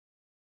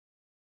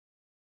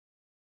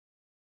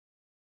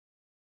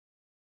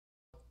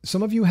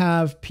some of you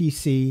have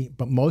PC,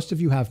 but most of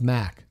you have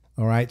Mac.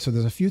 All right, so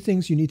there's a few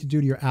things you need to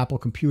do to your Apple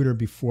computer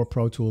before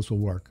Pro Tools will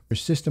work. Your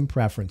system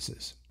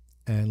preferences.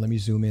 And let me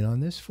zoom in on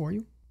this for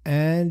you.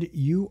 And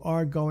you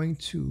are going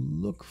to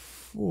look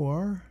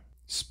for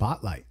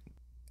Spotlight.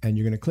 And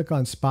you're going to click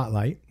on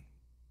Spotlight.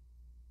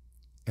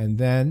 And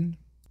then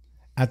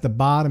at the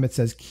bottom, it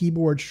says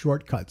Keyboard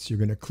Shortcuts. You're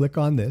going to click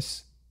on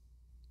this.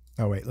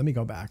 Oh, wait, let me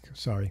go back.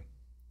 Sorry.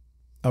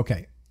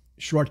 Okay,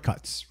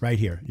 Shortcuts right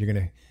here. You're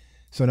going to,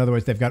 so in other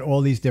words, they've got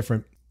all these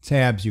different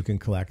tabs you can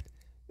collect.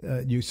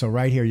 So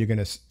right here, you're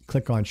going to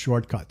click on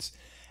Shortcuts.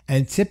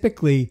 And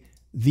typically,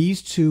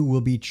 these two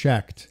will be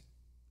checked,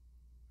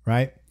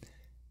 right?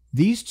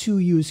 These two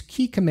use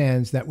key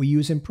commands that we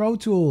use in Pro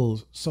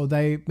Tools, so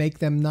they make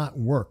them not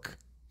work.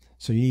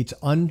 So you need to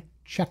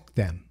uncheck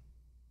them.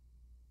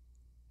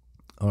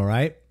 All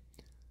right?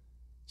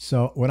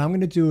 So what I'm going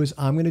to do is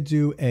I'm going to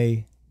do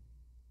a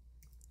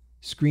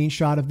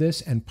screenshot of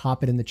this and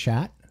pop it in the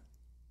chat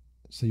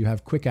so you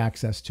have quick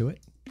access to it.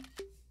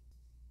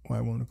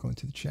 Why won't it go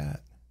into the chat?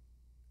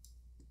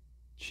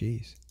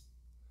 Jeez.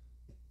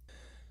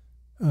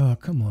 Oh,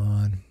 come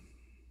on.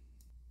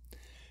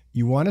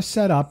 You want to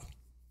set up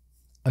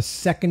a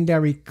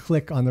secondary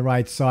click on the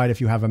right side if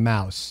you have a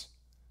mouse,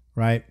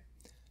 right?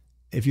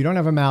 If you don't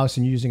have a mouse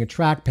and you're using a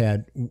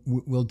trackpad,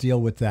 we'll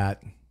deal with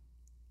that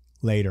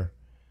later,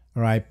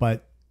 all right?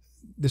 But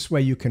this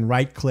way you can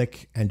right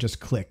click and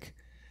just click.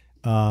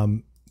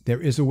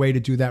 There is a way to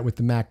do that with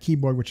the Mac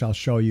keyboard, which I'll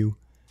show you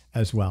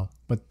as well.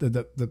 But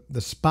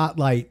the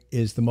spotlight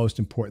is the most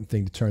important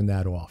thing to turn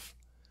that off.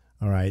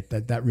 All right,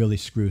 that really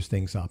screws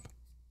things up.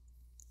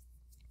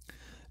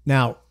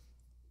 Now,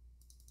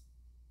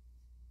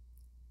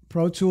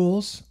 Pro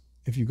Tools,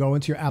 if you go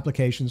into your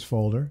applications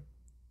folder,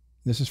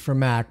 this is for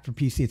Mac. For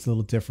PC, it's a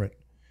little different.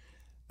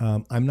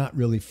 I'm not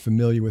really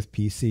familiar with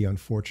PC,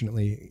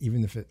 unfortunately,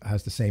 even if it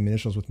has the same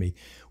initials with me.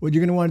 What you're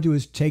going to want to do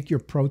is take your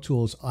Pro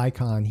Tools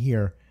icon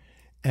here,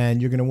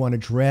 and you're going to want to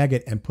drag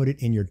it and put it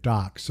in your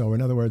dock. So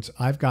in other words,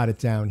 I've got it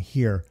down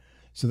here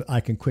so that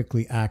I can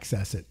quickly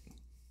access it.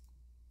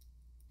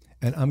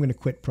 And I'm going to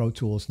quit Pro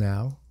Tools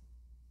now.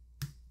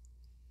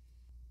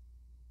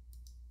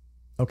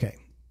 Okay,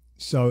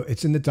 so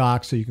it's in the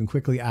dock so you can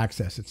quickly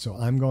access it. So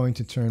I'm going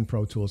to turn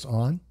Pro Tools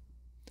on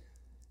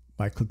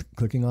by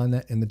clicking on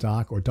that in the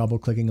dock or double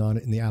clicking on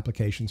it in the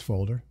applications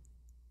folder.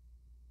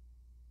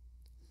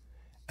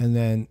 And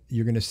then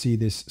you're going to see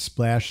this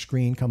splash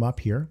screen come up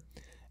here.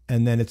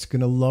 And then it's going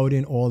to load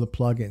in all the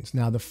plugins.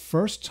 Now, the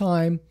first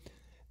time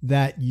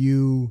that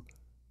you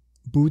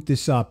boot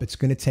this up, it's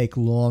going to take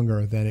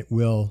longer than it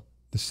will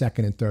the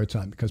second and third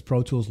time because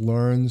Pro Tools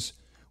learns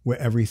where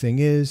everything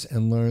is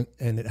and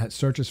it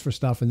searches for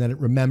stuff, and then it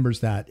remembers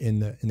that in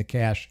the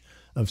cache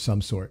of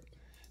some sort.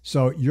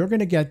 So you're going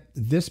to get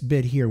this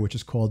bit here, which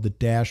is called the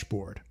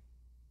dashboard.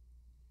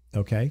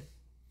 Okay.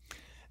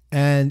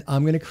 And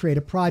I'm going to create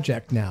a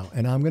project now,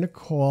 and I'm going to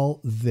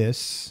call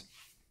this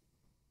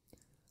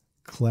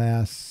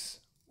class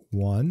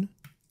 1.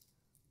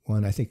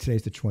 I think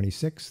today's the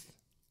 26th.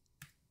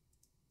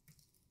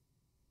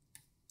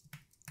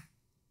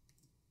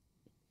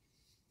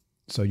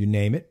 So you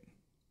name it.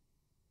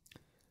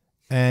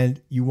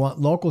 And you want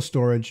local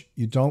storage.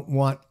 You don't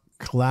want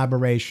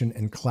collaboration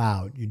and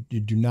cloud. You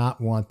do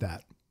not want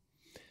that.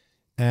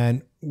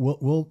 And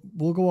we'll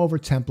go over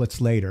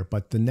templates later.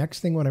 But the next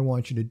thing what I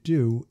want you to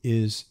do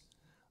is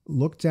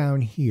look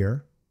down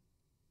here,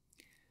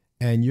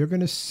 and you're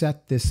going to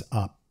set this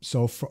up.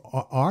 So for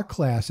our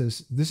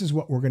classes, this is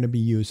what we're going to be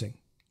using.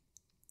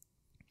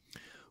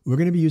 We're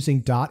going to be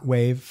using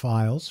 .wav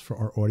files for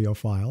our audio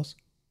files.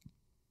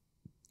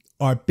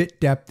 Our bit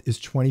depth is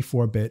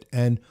 24-bit,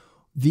 and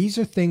these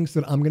are things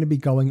that I'm going to be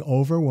going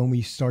over when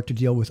we start to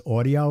deal with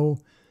audio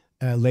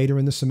later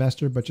in the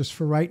semester. But just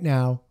for right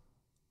now,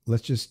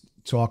 let's just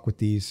talk with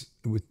these.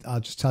 I'll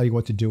just tell you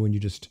what to do, and you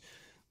just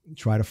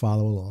try to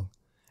follow along.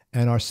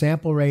 And our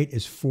sample rate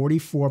is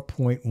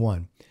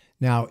 44.1.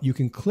 Now, you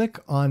can click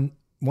on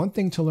one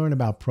thing to learn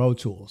about Pro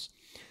Tools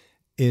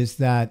is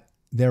that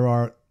there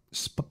are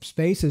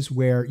spaces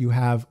where you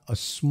have a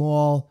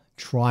small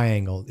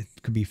triangle. It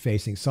could be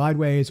facing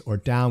sideways or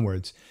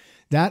downwards.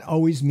 That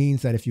always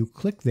means that if you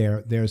click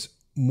there, there's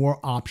more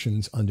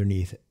options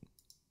underneath it.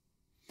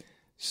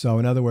 So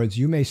in other words,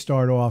 you may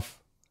start off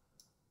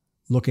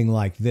looking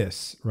like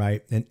this,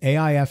 right? And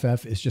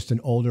AIFF is just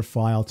an older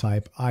file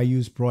type. I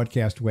use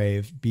broadcast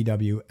wave,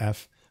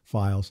 BWF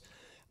files.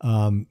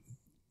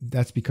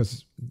 That's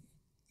because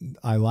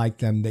I like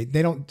them. They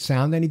don't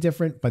sound any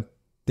different, but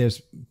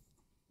there's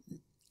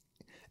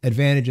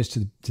advantages to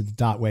the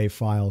 .wav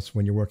files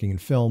when you're working in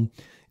film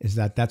is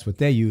that that's what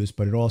they use,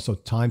 but it also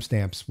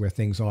timestamps where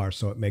things are,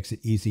 so it makes it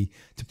easy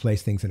to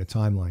place things in a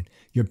timeline.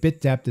 Your bit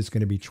depth is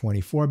going to be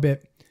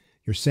 24-bit.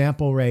 Your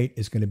sample rate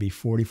is going to be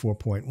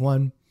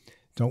 44.1.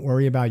 Don't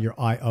worry about your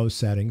I/O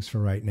settings for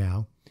right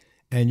now.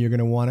 And you're going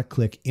to want to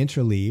click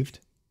interleaved,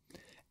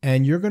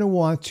 and you're going to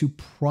want to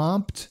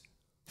prompt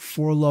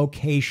for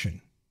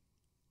location.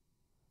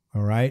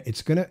 All right,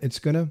 it's gonna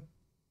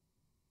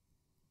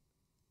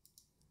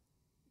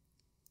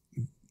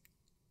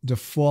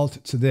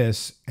default to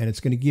this, and it's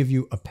going to give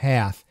you a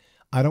path.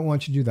 I don't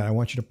want you to do that. I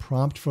want you to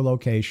prompt for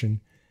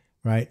location,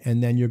 right?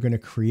 And then you're going to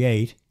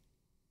create.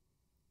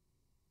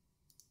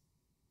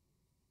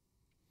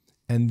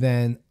 And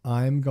then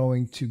I'm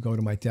going to go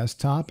to my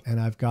desktop, and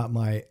I've got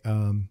my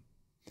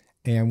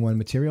AM1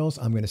 materials.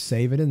 I'm going to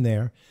save it in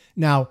there.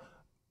 Now,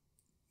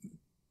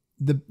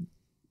 the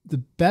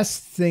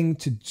best thing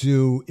to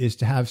do is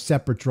to have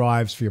separate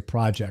drives for your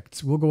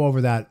projects. We'll go over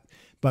that,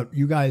 but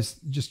you guys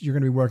you're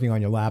going to be working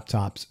on your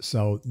laptops,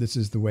 so this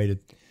is the way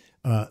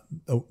to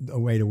a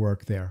way to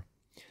work there.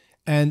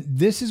 And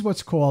this is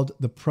what's called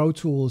the Pro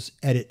Tools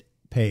edit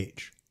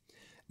page.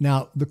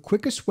 Now, the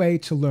quickest way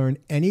to learn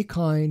any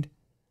kind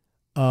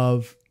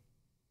of,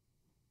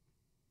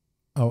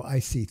 oh, I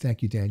see.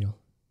 Thank you, Daniel.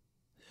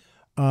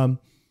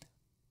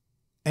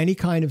 Any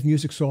kind of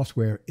music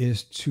software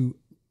is to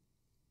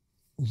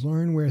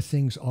learn where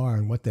things are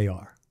and what they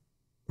are,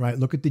 right?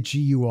 Look at the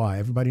GUI.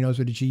 Everybody knows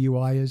what a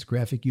GUI is,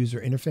 graphic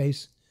user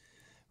interface,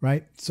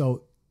 right?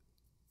 So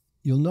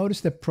you'll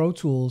notice that Pro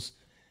Tools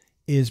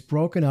is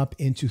broken up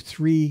into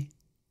 3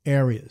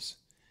 areas.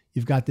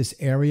 You've got this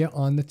area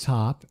on the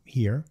top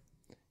here.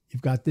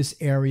 You've got this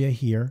area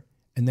here.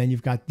 And then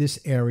you've got this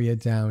area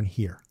down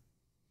here.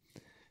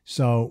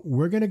 So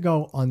we're going to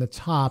go on the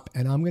top,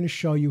 and I'm going to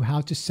show you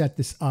how to set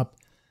this up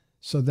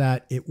so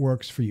that it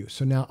works for you.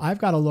 So now I've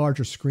got a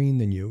larger screen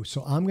than you,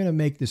 so I'm going to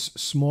make this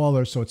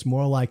smaller so it's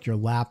more like your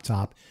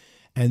laptop,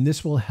 and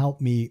this will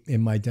help me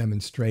in my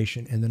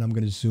demonstration, and then I'm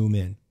going to zoom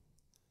in.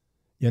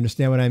 You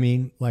understand what I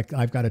mean? Like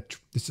I've got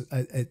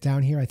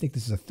down here, I think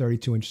this is a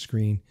 32-inch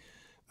screen.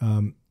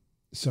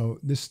 So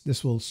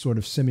this will sort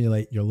of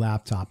simulate your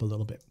laptop a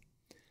little bit.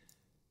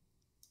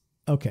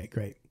 Okay,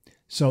 great.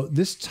 So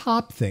this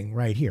top thing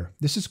right here,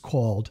 this is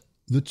called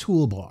the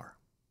toolbar.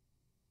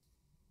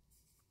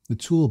 The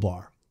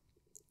toolbar.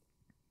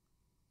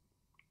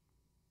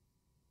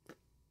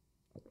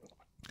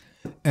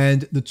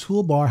 And the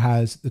toolbar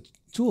has the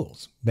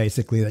tools,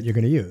 basically, that you're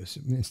going to use.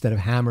 Instead of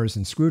hammers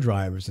and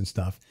screwdrivers and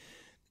stuff,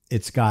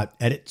 it's got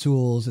edit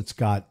tools. It's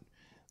got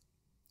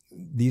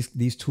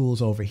these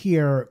tools over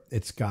here.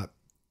 It's got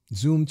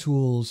zoom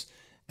tools.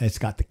 It's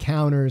got the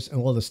counters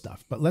and all this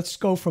stuff. But let's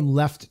go from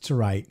left to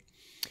right,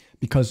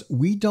 because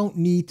we don't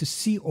need to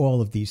see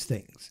all of these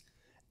things.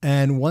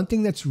 And one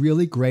thing that's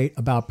really great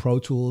about Pro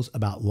Tools,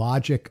 about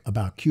Logic,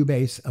 about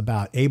Cubase,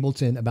 about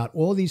Ableton, about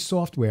all these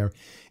software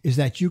is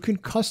that you can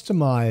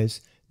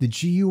customize the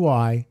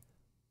GUI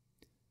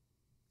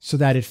so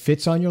that it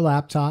fits on your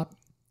laptop,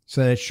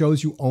 so that it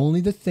shows you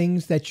only the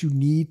things that you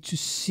need to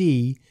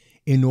see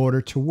in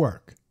order to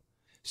work.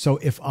 So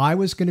if I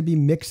was going to be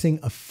mixing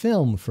a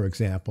film, for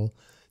example,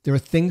 there are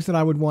things that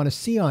I would want to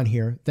see on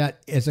here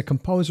that as a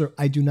composer,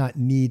 I do not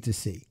need to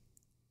see.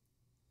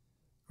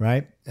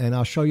 Right? And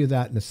I'll show you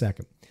that in a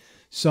second.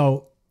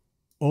 So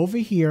over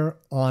here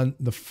on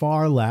the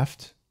far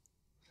left,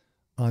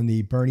 on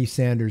the Bernie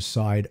Sanders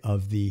side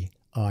of the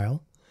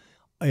aisle,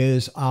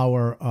 is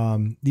our,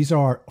 these are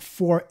our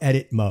 4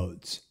 edit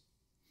modes: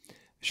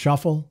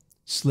 shuffle,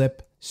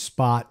 slip,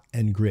 spot,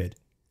 and grid.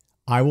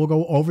 I will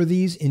go over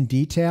these in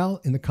detail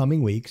in the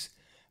coming weeks,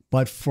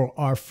 but for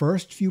our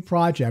first few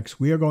projects,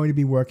 we are going to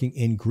be working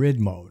in grid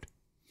mode.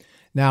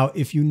 Now,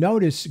 if you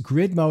notice,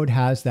 grid mode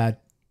has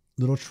that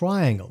little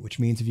triangle, which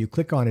means if you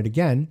click on it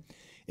again,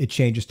 it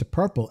changes to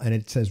purple and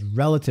it says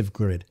relative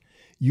grid.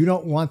 You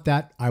don't want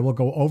that. I will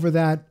go over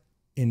that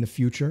in the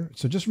future.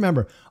 So just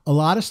remember, a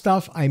lot of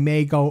stuff I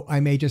may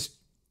just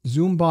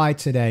zoom by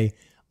today.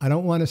 I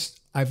don't want to,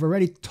 I've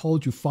already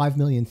told you 5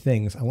 million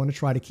things. I want to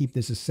try to keep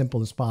this as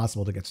simple as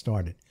possible to get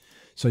started.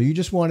 So you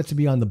just want it to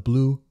be on the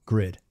blue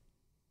grid.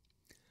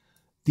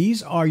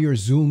 These are your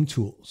zoom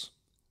tools.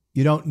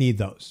 You don't need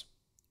those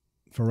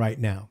for right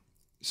now.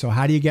 So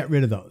how do you get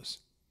rid of those?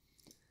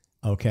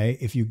 Okay,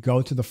 if you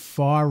go to the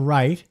far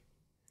right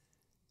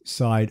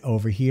side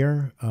over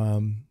here,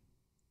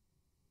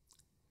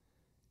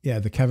 yeah,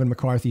 the Kevin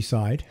McCarthy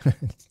side.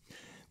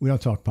 We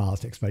don't talk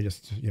politics, but I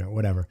just,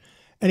 whatever.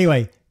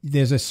 Anyway,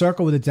 there's a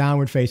circle with a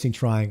downward facing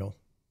triangle.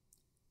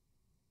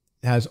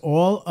 It has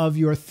all of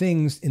your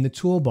things in the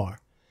toolbar.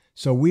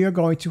 So we are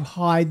going to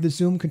hide the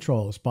zoom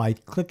controls by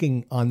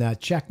clicking on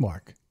that check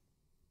mark.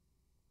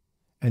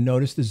 And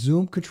notice the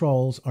zoom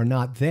controls are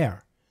not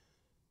there.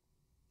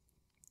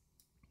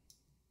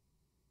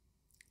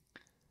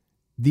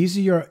 These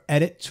are your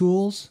edit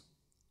tools.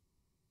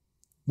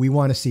 We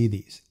want to see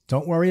these.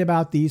 Don't worry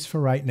about these for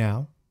right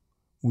now.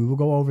 We will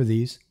go over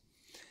these.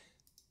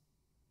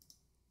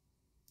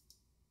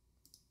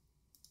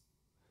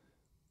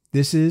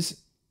 This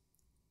is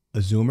a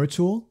zoomer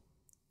tool.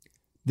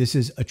 This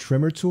is a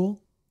trimmer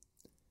tool.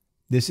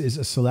 This is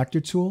a selector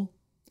tool.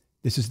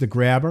 This is the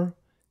grabber.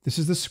 This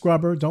is the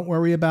scrubber. Don't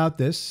worry about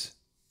this.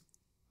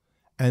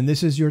 And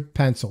this is your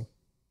pencil.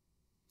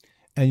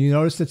 And you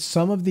notice that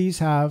some of these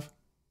have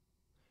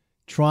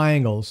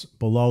triangles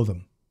below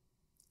them,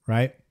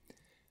 right?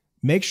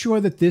 Make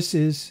sure that this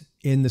is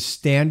in the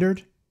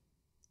standard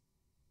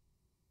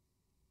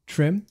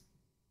trim.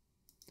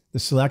 The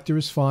selector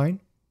is fine.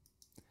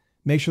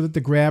 Make sure that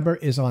the grabber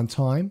is on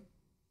time.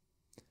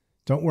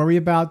 Don't worry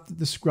about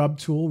the scrub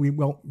tool. We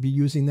won't be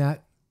using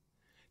that.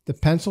 The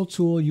pencil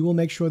tool, you will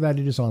make sure that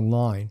it is on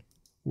line.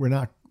 We're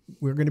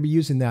going to be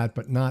using that,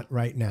 but not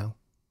right now.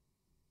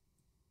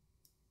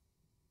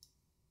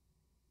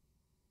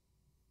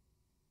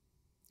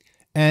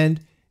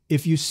 And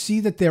if you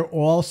see that they're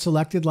all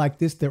selected like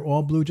this, they're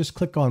all blue, just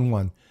click on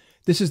one.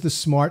 This is the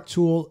smart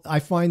tool. I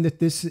find that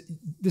this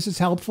is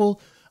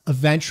helpful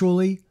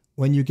eventually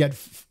when you get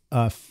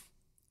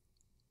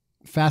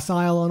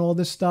facile on all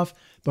this stuff.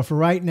 But for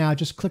right now,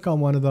 just click on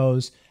one of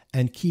those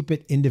and keep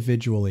it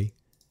individually.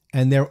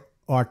 And there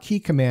are key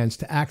commands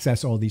to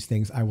access all these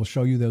things. I will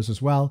show you those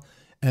as well.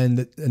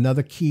 And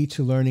another key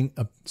to learning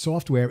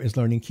software is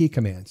learning key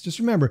commands. Just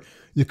remember,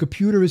 the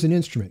computer is an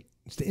instrument.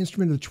 It's the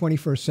instrument of the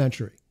 21st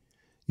century,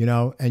 you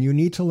know, and you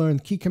need to learn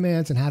key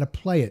commands and how to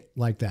play it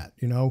like that.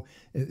 You know,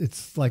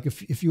 it's like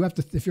if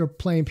you're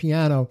playing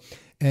piano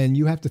and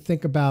you have to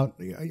think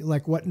about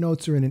like what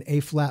notes are in an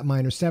A flat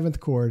minor seventh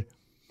chord,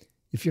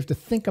 if you have to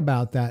think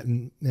about that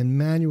and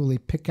manually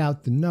pick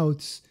out the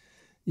notes,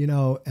 you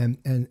know,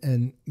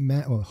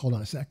 hold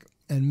on a sec,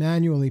 and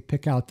manually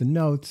pick out the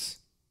notes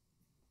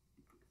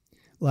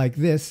like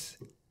this,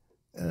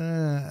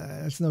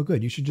 that's no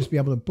good. You should just be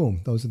able to,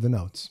 boom, those are the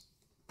notes,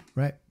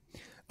 right?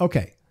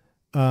 Okay.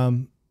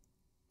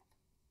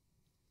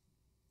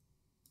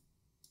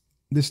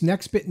 This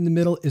next bit in the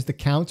middle is the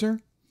counter.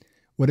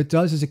 What it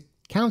does is it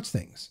counts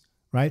things,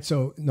 right?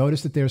 So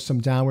notice that there's some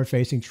downward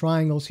facing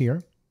triangles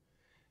here.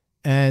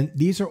 And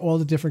these are all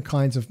the different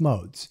kinds of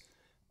modes.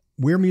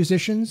 We're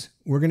musicians.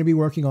 We're going to be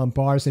working on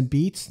bars and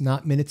beats,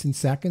 not minutes and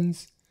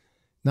seconds,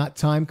 not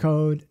time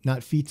code,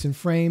 not feet and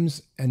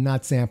frames, and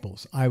not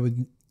samples. I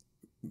would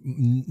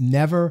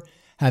never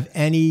have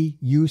any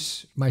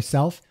use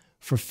myself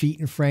for feet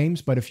and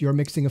frames, but if you're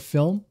mixing a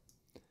film,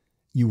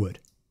 you would,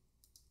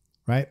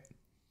 right?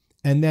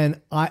 And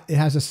then it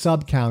has a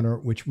sub counter,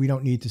 which we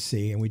don't need to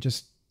see, and we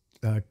just,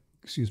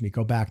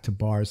 go back to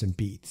bars and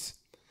beats.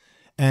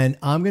 And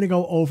I'm going to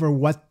go over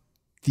what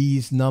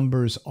these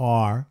numbers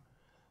are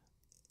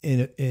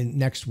in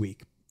next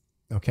week,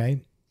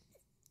 okay?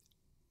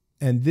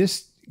 And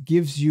this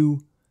gives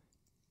you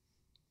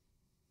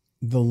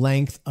the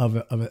length of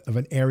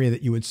an area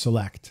that you would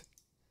select,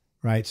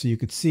 right? So you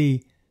could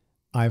see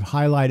I've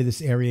highlighted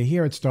this area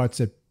here. It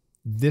starts at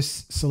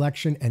this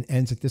selection and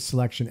ends at this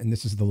selection, and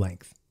this is the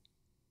length.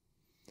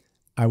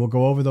 I will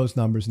go over those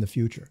numbers in the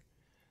future.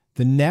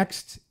 The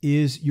next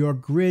is your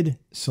grid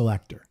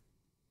selector.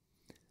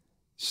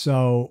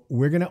 So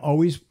we're going to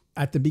always,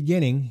 at the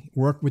beginning,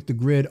 work with the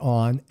grid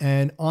on.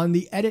 And on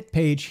the edit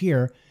page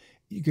here,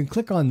 you can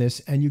click on this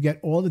and you get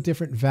all the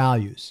different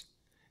values.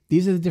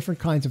 These are the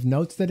different kinds of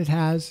notes that it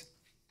has.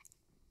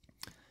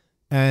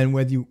 And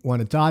whether you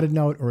want a dotted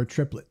note or a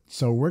triplet.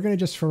 So we're going to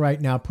just for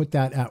right now put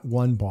that at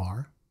 1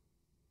 bar.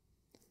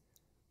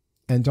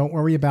 And don't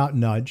worry about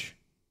nudge.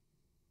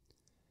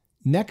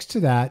 Next to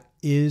that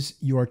is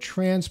your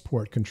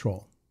transport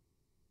control.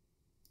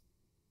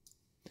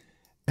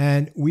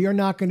 And we are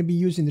not going to be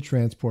using the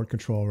transport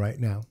control right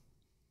now.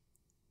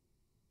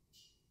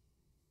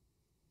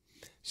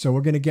 So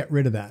we're going to get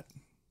rid of that.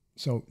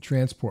 So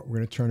transport, we're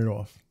going to turn it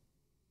off.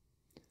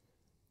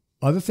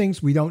 Other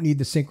things, we don't need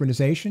the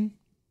synchronization.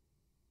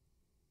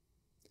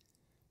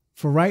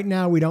 For right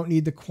now, we don't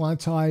need the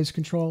quantize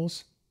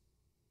controls.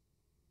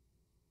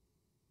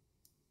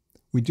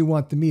 We do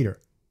want the meter.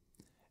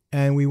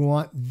 And we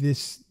want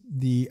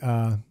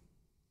the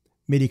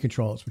MIDI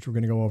controls, which we're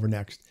going to go over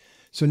next.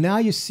 So now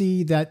you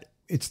see that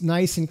it's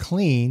nice and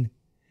clean,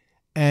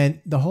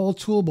 and the whole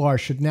toolbar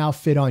should now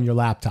fit on your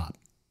laptop.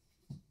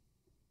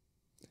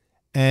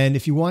 And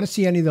if you want to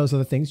see any of those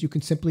other things, you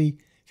can simply,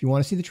 if you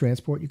want to see the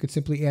transport, you could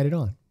simply add it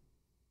on.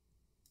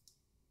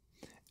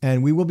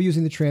 And we will be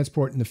using the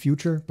transport in the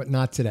future, but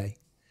not today.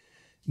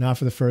 Not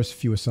for the first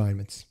few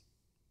assignments.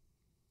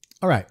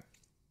 All right.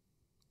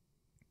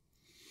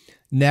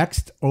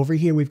 Next, over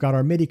here, we've got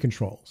our MIDI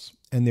controls.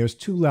 And there's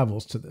 2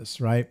 levels to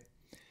this, right?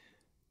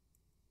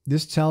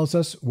 This tells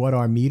us what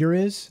our meter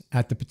is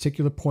at the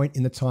particular point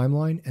in the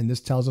timeline, and this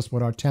tells us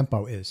what our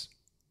tempo is.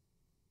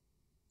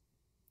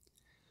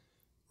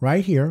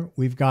 Right here,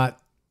 we've got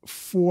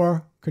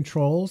 4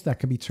 controls that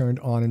can be turned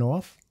on and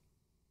off.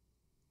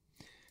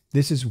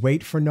 This is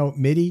wait for note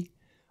MIDI.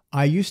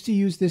 I used to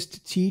use this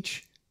to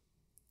teach.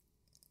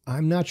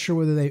 I'm not sure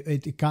whether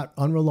it got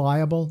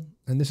unreliable.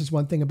 And this is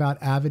one thing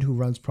about Avid, who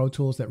runs Pro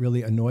Tools, that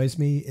really annoys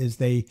me, is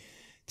they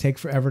take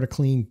forever to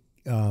clean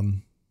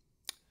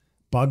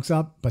bugs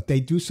up, but they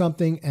do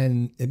something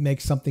and it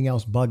makes something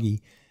else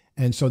buggy.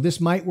 And so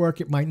this might work,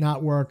 it might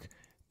not work,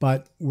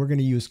 but we're going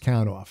to use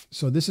count off.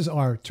 So this is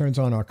turns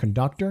on our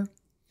conductor.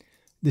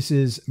 This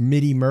is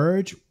MIDI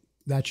merge.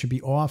 That should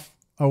be off.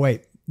 Oh,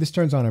 wait, this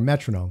turns on our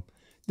metronome.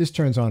 This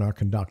turns on our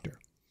conductor.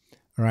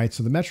 All right,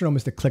 so the metronome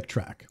is the click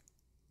track.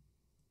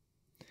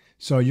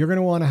 So you're going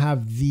to want to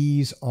have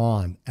these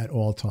on at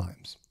all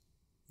times,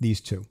 these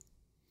 2.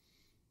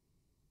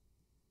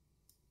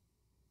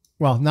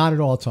 Well, not at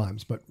all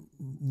times, but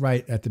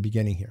right at the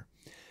beginning here.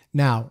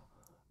 Now,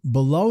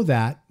 Below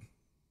that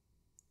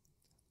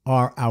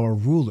are our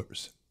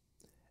rulers.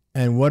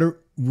 And what do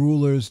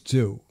rulers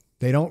do?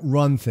 They don't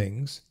run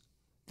things.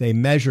 They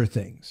measure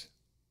things.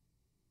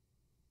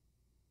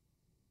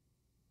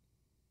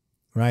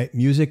 Right?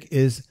 Music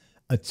is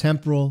a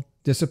temporal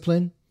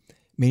discipline,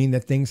 meaning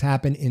that things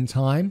happen in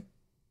time.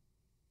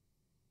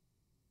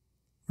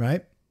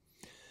 Right?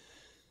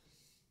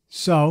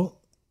 So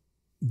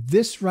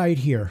this right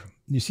here,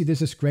 you see there's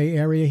this gray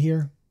area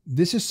here?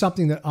 This is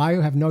something that I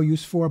have no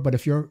use for, but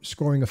if you're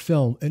scoring a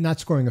film, not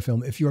scoring a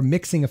film, if you're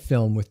mixing a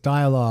film with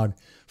dialogue,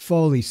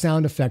 Foley,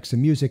 sound effects,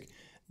 and music,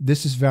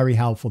 this is very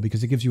helpful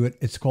because it gives you,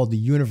 it's called the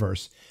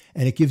universe,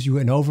 and it gives you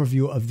an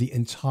overview of the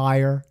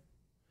entire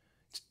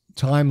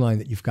timeline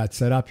that you've got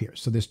set up here.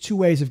 So there's two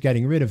ways of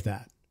getting rid of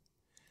that.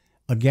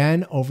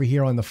 Again, over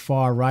here on the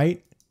far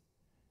right,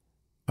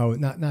 oh,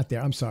 not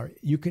there, I'm sorry.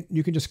 You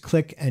can just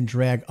click and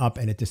drag up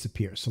and it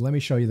disappears. So let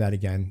me show you that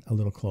again a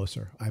little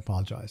closer. I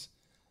apologize.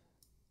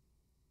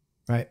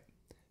 Right?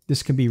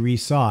 This can be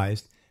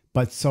resized,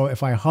 but so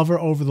if I hover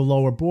over the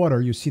lower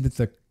border, you see that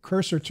the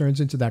cursor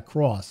turns into that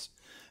cross.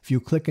 If you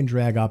click and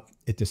drag up,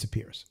 it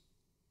disappears.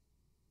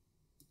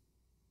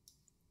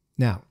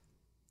 Now,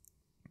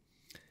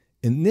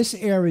 in this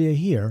area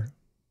here,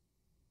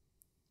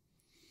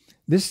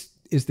 this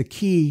is the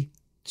key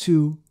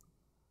to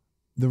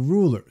the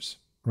rulers,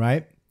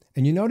 right?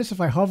 And you notice if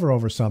I hover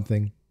over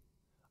something,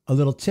 a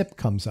little tip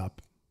comes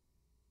up.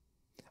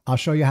 I'll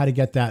show you how to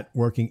get that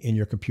working in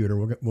your computer.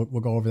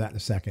 We'll go over that in a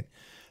second.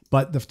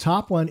 But the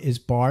top one is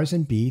bars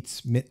and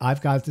beats.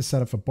 I've got this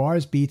set up for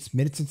bars, beats,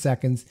 minutes and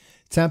seconds,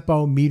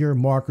 tempo, meter,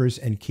 markers,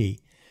 and key.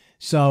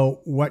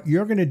 So what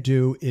you're going to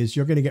do is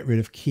you're going to get rid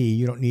of key.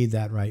 You don't need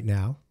that right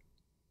now.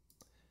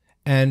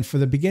 And for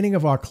the beginning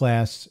of our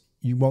class,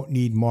 you won't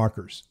need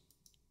markers.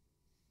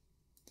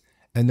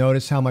 And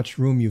notice how much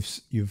room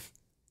you've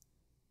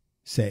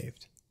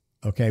saved.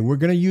 Okay, we're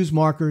going to use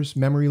markers,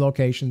 memory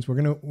locations. We're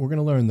going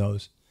to learn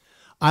those.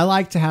 I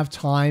like to have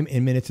time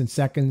in minutes and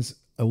seconds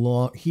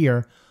along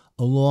here,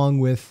 along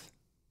with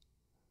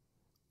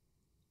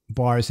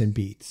bars and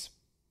beats.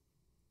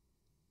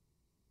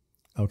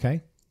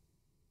 Okay.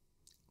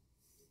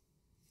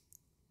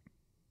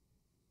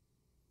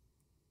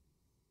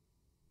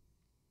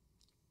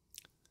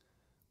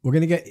 We're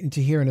going to get into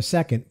here in a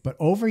second, but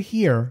over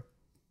here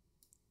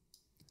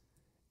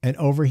and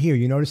over here,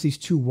 you notice these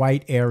two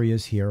white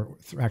areas here,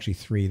 actually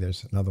three,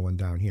 there's another one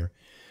down here.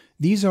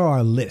 These are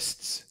our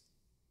lists.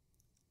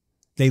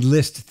 They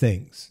list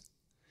things.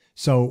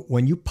 So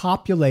when you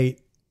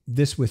populate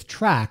this with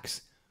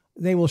tracks,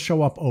 they will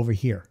show up over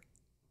here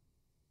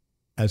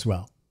as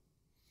well.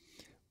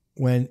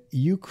 When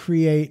you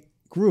create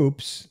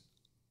groups,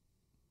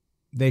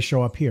 they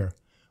show up here.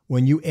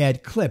 When you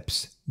add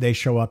clips, they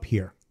show up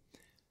here.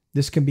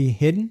 This can be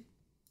hidden.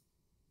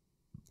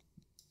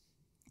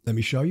 Let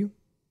me show you.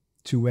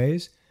 Two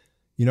ways.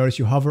 You notice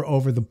you hover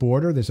over the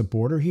border. There's a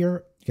border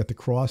here. You get the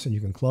cross and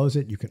you can close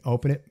it. You can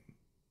open it.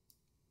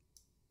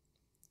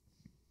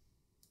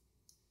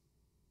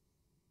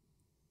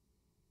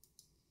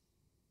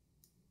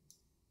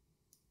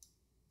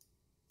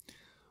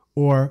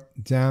 Or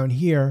down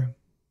here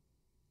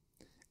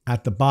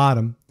at the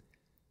bottom,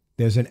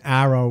 there's an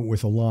arrow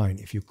with a line.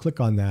 If you click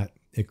on that,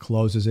 it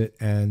closes it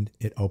and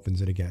it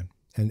opens it again.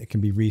 And it can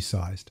be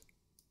resized.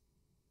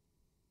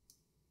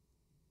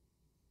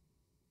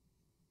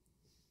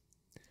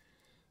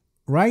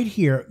 Right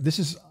here, this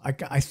is, I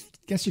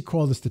guess you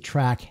call this the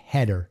track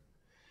header.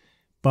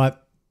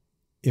 But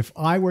if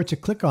I were to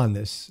click on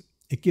this,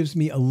 it gives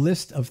me a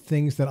list of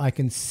things that I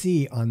can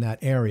see on that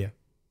area.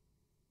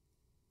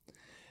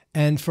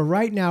 And for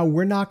right now,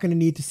 we're not going to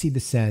need to see the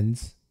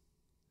sends.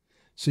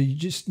 So you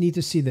just need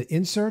to see the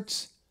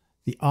inserts,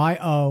 the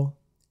I/O,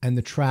 and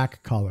the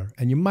track color.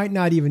 And you might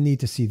not even need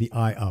to see the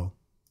I/O.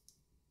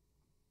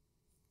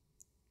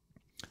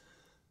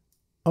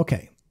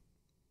 Okay.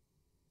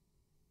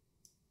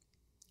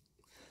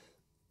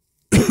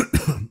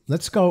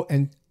 Let's go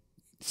and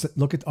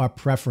look at our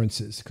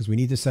preferences because we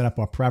need to set up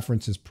our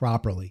preferences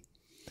properly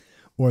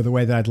or the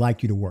way that I'd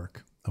like you to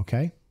work.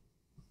 Okay.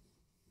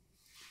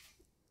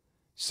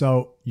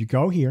 So you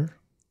go here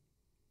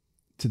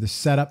to the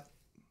setup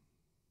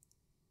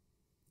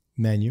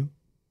menu,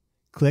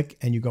 click,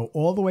 and you go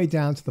all the way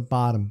down to the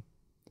bottom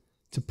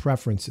to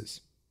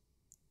preferences.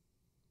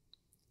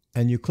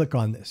 And you click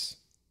on this.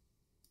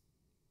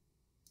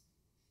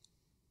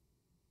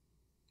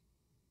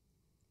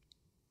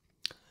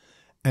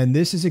 And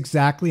this is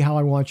exactly how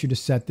I want you to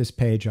set this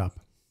page up.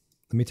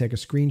 Let me take a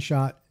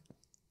screenshot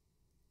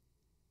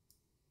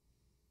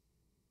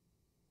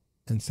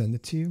and send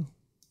it to you.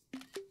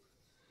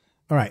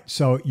 All right,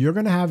 so you're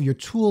going to have your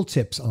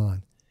tooltips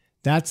on.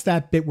 That's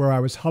that bit where I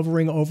was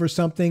hovering over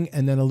something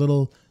and then a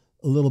little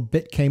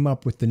bit came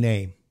up with the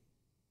name.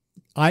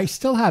 I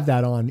still have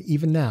that on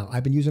even now.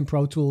 I've been using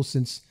Pro Tools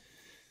since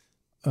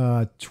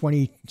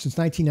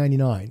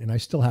 1999 and I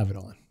still have it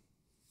on.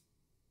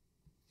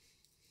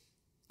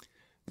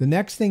 The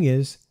next thing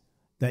is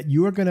that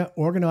you are going to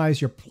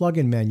organize your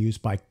plugin menus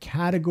by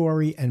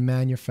category and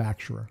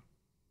manufacturer.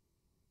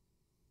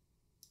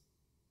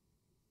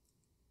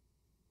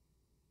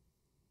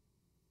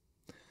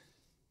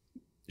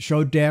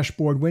 Show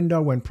dashboard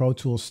window when Pro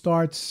Tools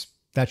starts.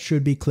 That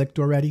should be clicked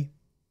already.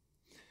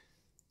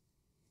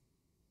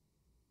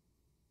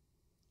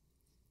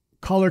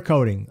 Color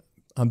coding.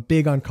 I'm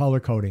big on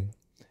color coding.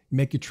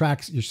 Make your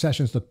tracks, your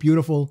sessions look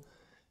beautiful.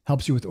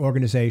 Helps you with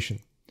organization.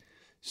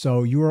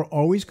 So you are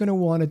always going to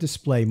want to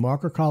display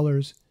marker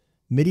colors.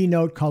 MIDI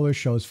note color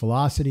shows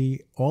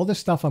velocity. All this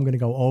stuff I'm going to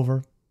go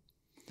over.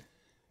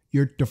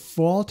 Your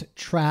default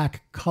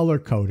track color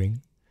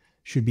coding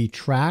should be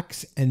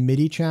tracks and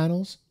MIDI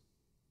channels.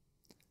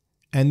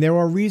 And there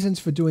are reasons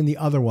for doing the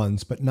other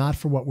ones, but not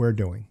for what we're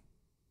doing.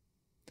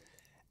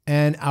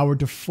 And our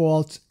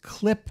default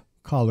clip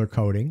color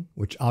coding,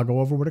 which I'll go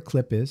over what a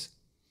clip is,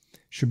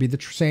 should be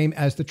the same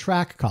as the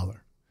track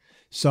color.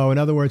 So in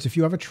other words, if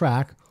you have a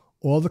track,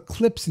 all the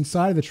clips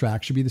inside of the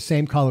track should be the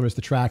same color as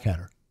the track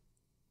header.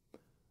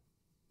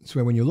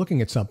 So when you're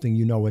looking at something,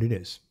 you know what it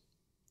is.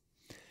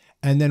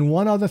 And then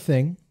one other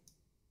thing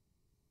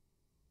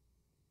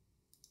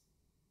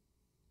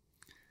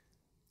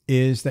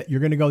is that you're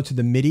going to go to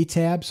the MIDI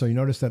tab. So you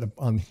notice that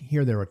on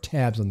here, there are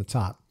tabs on the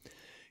top.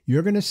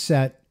 You're going to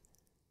set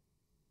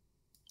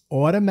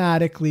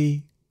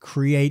automatically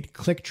create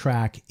click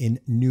track in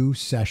new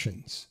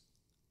sessions,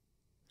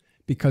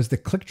 because the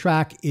click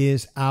track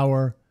is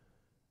our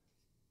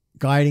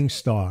guiding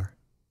star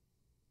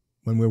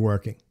when we're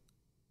working.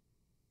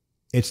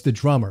 It's the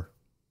drummer.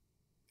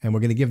 And we're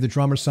going to give the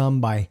drummer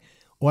some by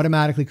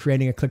automatically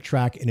creating a click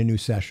track in a new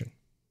session.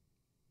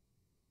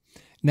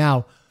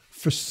 Now,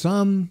 for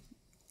some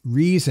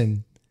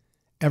reason,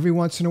 every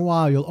once in a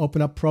while, you'll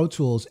open up Pro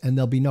Tools and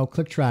there'll be no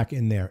click track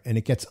in there and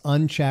it gets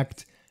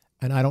unchecked.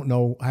 And I don't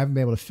know, I haven't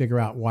been able to figure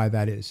out why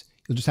that is.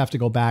 You'll just have to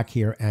go back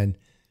here and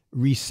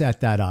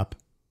reset that up.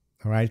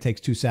 All right, it takes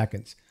 2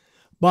 seconds.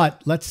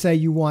 But let's say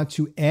you want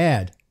to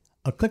add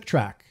a click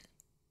track.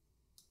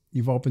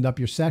 You've opened up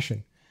your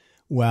session.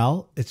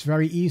 Well, it's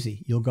very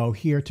easy. You'll go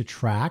here to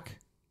track.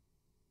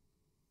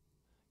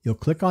 You'll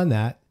click on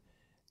that.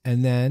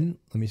 And then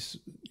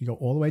you go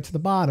all the way to the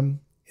bottom.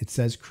 It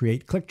says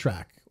create click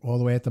track all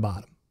the way at the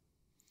bottom.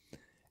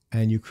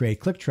 And you create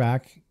click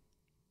track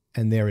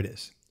and there it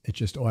is. It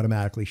just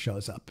automatically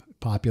shows up, it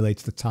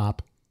populates the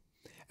top.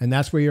 And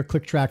that's where your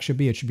click track should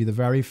be. It should be the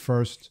very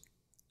first,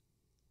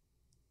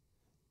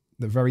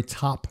 the very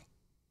top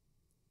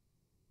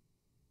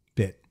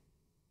bit.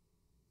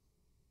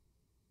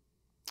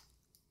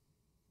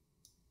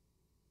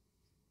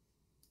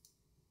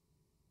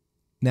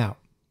 Now,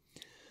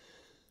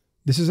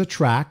 this is a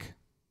track.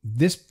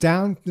 This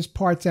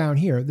part down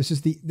here, this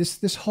is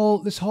this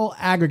whole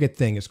aggregate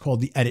thing is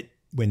called the edit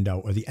window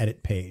or the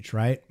edit page,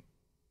 right?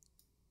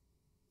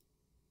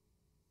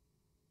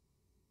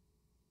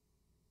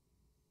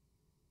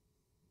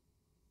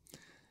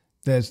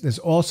 There's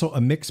also a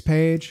mix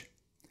page.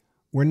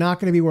 We're not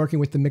going to be working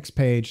with the mix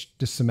page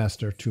this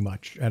semester too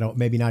much.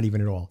 Maybe not even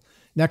at all.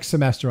 Next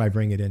semester, I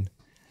bring it in.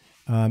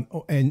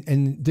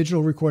 And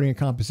digital recording and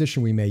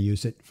composition, we may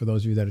use it for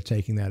those of you that are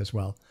taking that as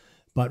well.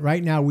 But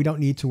right now, we don't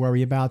need to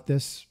worry about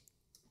this.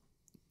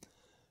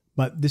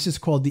 But this is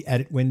called the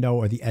edit window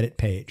or the edit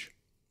page.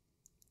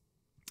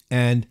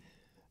 And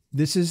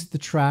this is the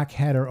track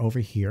header over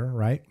here,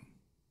 right?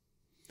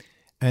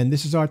 And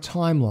this is our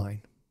timeline.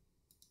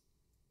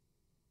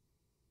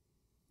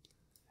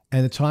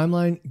 And the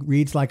timeline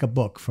reads like a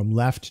book from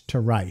left to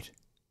right.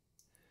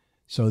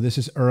 So this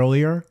is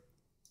earlier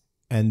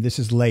and this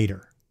is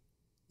later,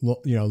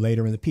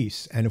 later in the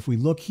piece. And if we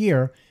look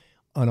here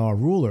on our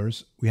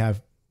rulers, we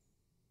have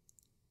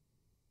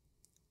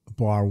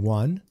bar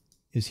 1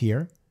 is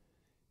here.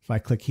 If I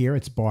click here,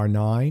 it's bar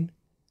 9,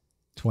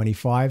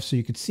 25. So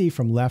you can see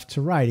from left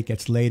to right, it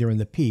gets later in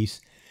the piece.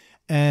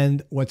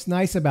 And what's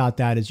nice about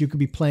that is you could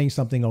be playing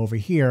something over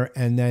here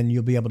and then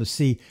you'll be able to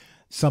see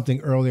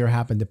something earlier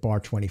happened at bar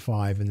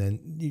 25. And then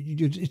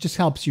it just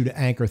helps you to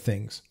anchor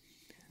things.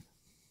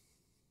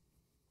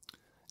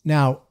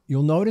 Now,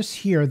 you'll notice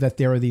here that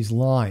there are these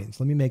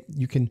lines.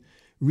 You can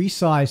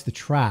resize the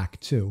track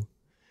too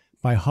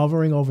by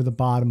hovering over the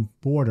bottom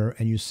border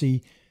and you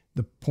see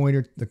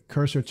the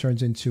cursor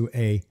turns into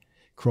a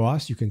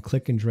cross. You can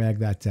click and drag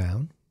that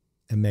down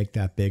and make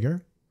that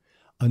bigger.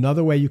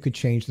 Another way you could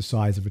change the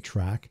size of a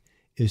track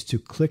is to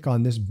click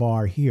on this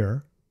bar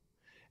here.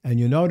 And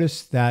you'll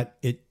notice that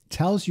it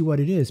tells you what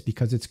it is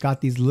because it's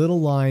got these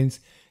little lines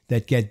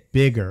that get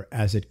bigger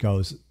as it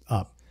goes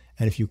up.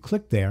 And if you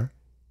click there,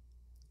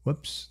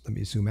 whoops, let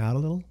me zoom out a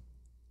little.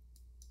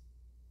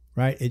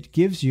 Right, it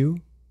gives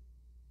you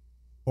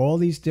all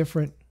these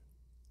different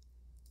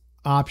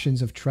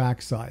options of track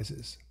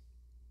sizes,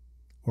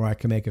 or I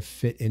can make it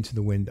fit into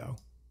the window.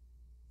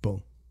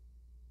 Boom.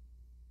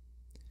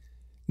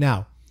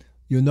 Now,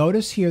 you'll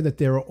notice here that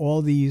there are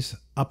all these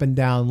up and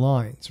down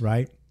lines,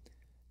 right?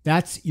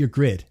 That's your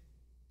grid.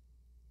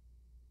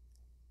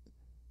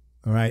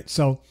 All right.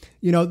 So,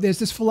 there's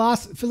this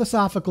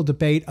philosophical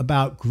debate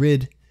about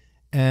grid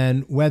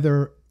and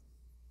whether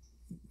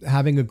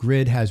having a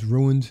grid has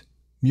ruined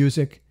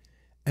music.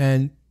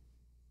 And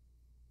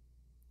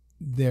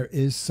there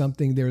is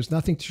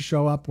nothing to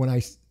show up when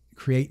I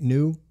create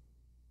new.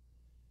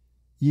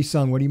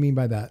 Yisung, what do you mean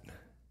by that?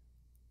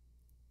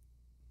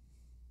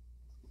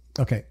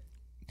 Okay.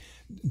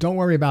 Don't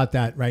worry about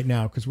that right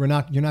now because you're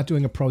not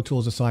doing a Pro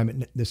Tools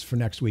assignment this for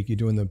next week. You're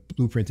doing the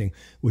blueprinting,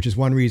 which is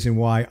one reason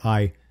why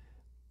I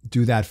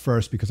do that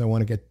first, because I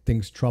want to get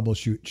things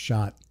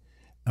shot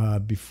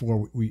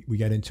before we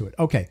get into it.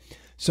 Okay,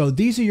 so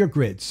these are your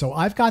grids. So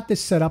I've got this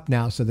set up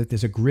now so that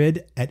there's a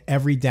grid at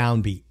every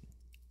downbeat.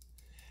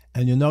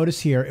 And you'll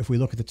notice here, if we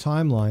look at the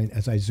timeline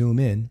as I zoom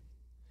in,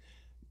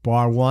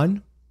 bar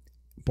 1,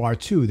 bar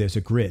 2, there's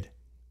a grid.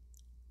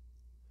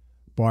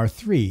 Bar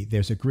 3,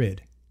 there's a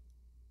grid.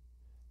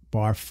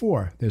 Bar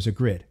 4, there's a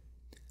grid.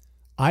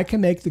 I can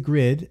make the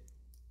grid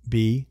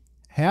be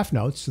half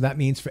notes, so that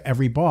means for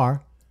every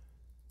bar,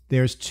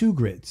 there's 2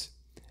 grids,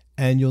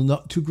 and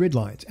 2 grid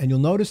lines. And you'll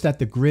notice that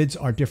the grids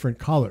are different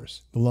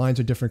colors. The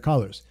lines are different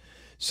colors.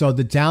 So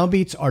the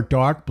downbeats are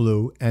dark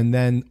blue, and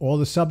then all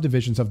the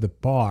subdivisions of the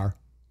bar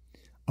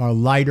are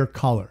lighter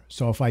color.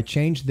 So if I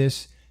change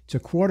this to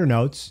quarter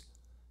notes,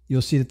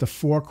 you'll see that the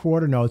 4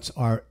 quarter notes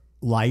are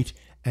light,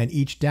 and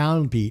each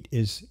downbeat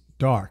is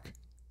dark.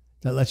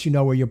 That lets you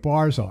know where your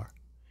bars are.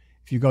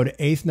 If you go to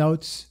eighth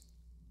notes,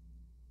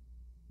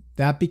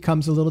 that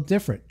becomes a little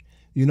different.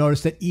 You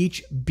notice that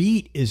each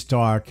beat is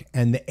dark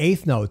and the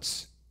eighth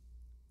notes,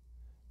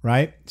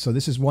 right? So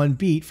this is one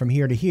beat from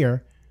here to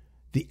here.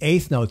 The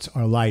eighth notes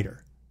are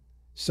lighter.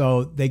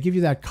 So they give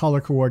you that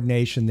color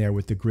coordination there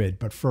with the grid.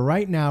 But for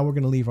right now, we're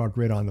going to leave our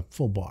grid on the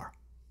full bar.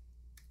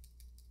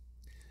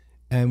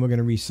 And we're going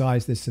to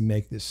resize this and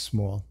make this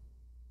small.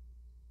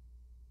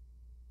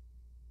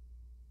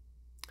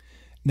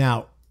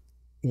 Now,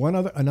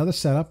 another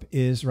setup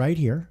is right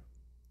here.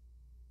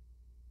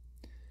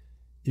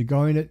 You're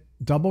going to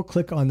double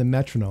click on the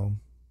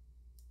metronome,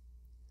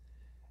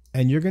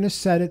 and you're going to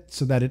set it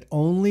so that it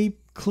only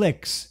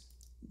clicks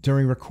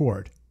during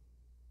record.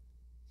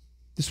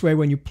 This way,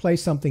 when you play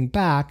something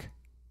back,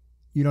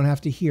 you don't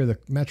have to hear the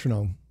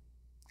metronome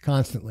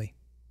constantly.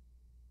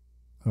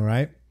 All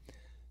right?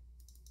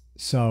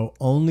 So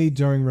only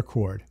during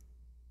record.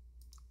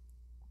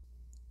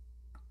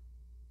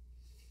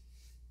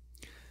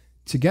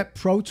 To get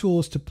Pro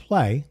Tools to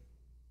play,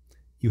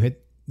 you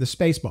hit the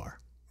space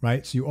bar,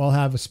 right? So you all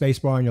have a space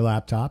bar on your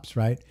laptops,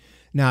 right?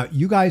 Now,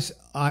 you guys,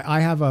 I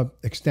have a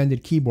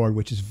extended keyboard,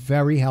 which is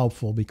very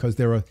helpful because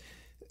there are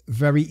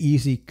very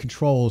easy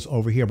controls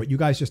over here, but you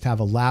guys just have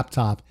a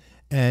laptop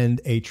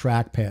and a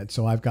trackpad.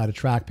 So I've got a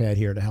trackpad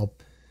here to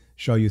help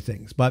show you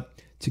things. But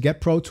to get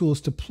Pro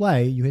Tools to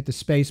play, you hit the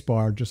space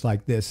bar just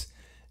like this.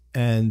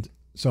 And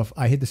so if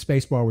I hit the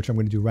space bar, which I'm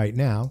going to do right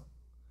now,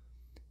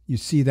 you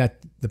see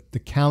that the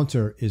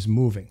counter is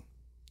moving.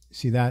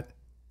 See that?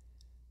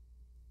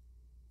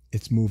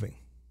 It's moving.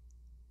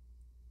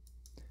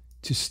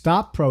 To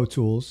stop Pro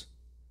Tools,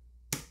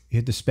 you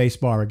hit the space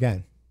bar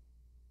again.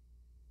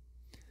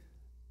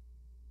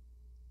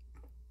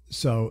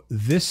 So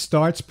this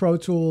starts Pro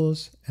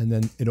Tools, and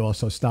then it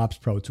also stops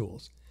Pro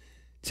Tools.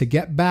 To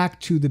get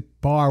back to the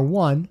bar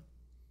 1,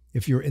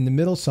 if you're in the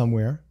middle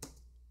somewhere,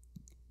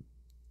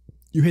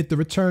 you hit the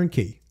return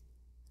key.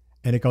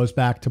 And it goes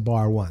back to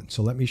bar 1.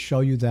 So let me show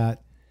you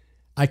that.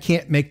 I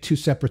can't make 2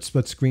 separate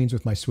split screens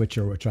with my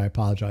switcher, which I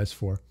apologize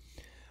for.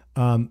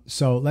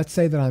 So let's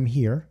say that I'm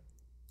here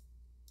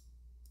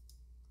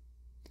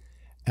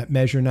at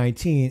measure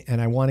 19,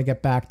 and I want to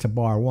get back to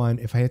bar 1.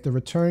 If I hit the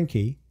return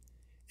key,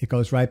 it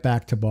goes right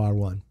back to bar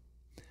 1.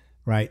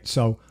 Right?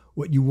 So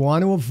what you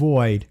want to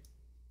avoid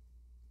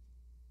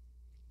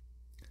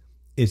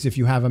is if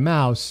you have a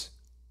mouse,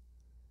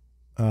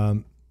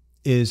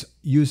 is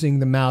using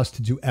the mouse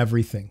to do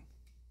everything.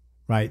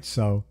 Right?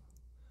 So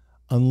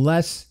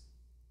unless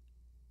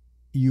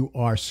you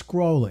are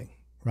scrolling,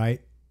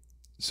 right?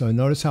 So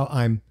notice how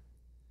I'm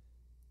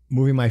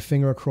moving my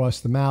finger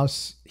across the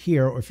mouse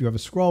here, or if you have a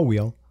scroll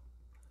wheel,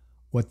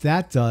 what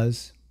that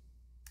does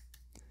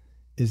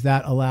is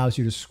that allows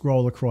you to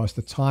scroll across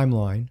the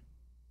timeline,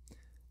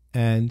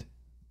 and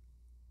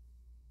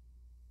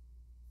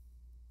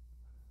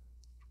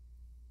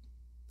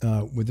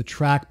with the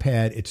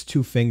trackpad, it's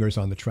 2 fingers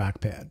on the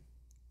trackpad.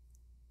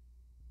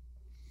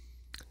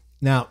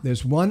 Now,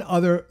 there's one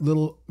other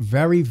little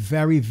very,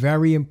 very,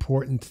 very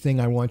important thing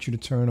I want you to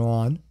turn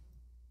on.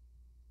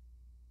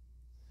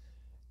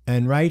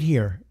 And right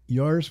here,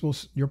 your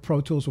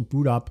Pro Tools will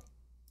boot up.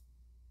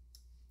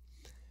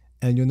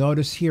 And you'll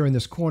notice here in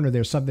this corner,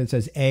 there's something that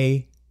says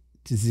A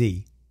to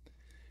Z.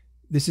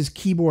 This is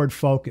keyboard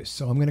focus.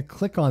 So I'm going to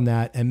click on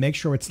that and make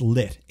sure it's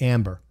lit,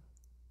 amber.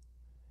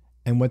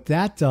 And what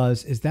that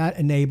does is that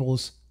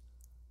enables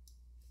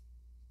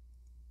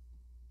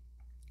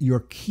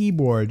your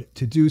keyboard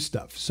to do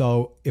stuff.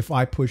 So if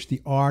I push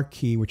the R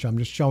key, which I'm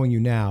just showing you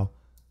now,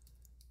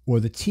 or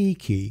the T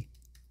key,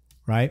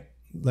 right?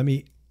 Let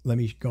me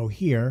go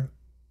here.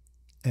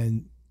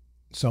 And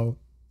so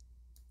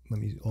let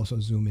me also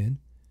zoom in.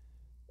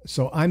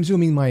 So I'm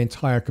zooming my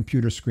entire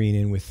computer screen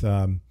in with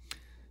the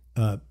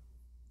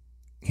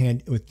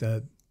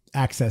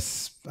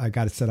Access. I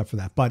got it set up for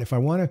that. But if I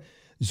want to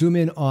zoom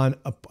in on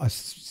a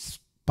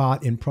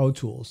spot in Pro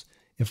Tools,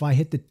 if I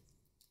hit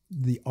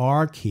the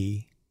R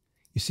key,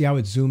 You see how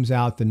it zooms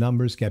out, the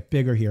numbers get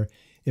bigger here.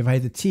 If I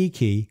hit the T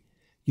key,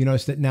 you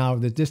notice that now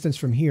the distance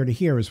from here to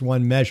here is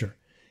one measure.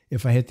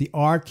 If I hit the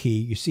R key,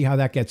 you see how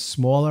that gets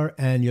smaller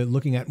and you're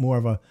looking at more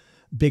of a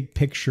big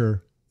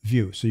picture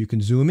view. So you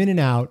can zoom in and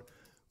out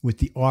with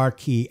the R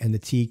key and the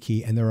T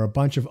key, and there are a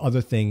bunch of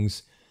other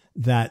things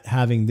that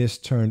having this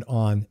turned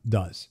on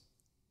does.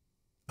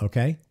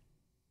 Okay?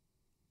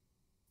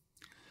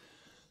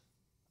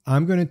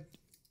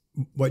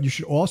 What you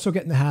should also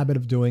get in the habit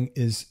of doing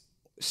is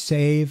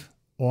save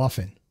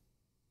often.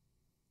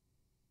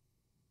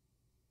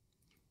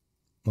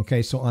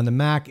 Okay, so on the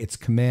Mac, it's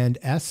Command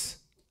S.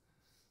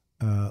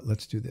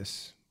 Let's do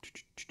this.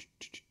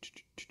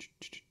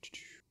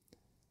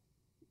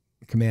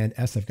 Command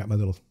S, I've got my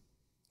little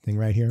thing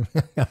right here.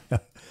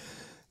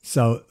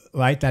 So,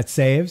 right, that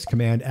saves,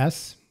 Command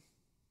S.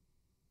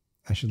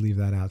 I should leave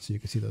that out so you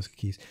can see those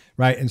keys.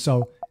 Right, and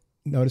so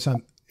notice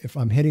if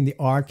I'm hitting the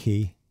R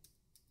key,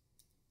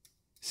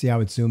 see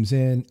how it zooms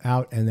in,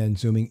 out, and then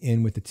zooming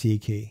in with the T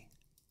key.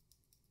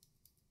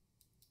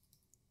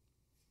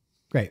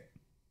 Great.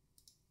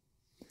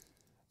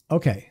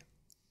 Okay.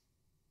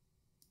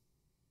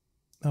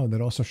 Oh,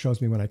 that also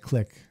shows me when I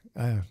click.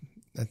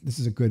 This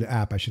is a good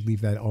app. I should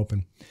leave that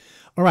open.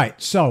 All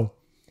right. So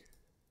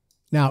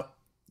now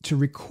to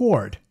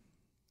record,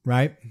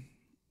 right?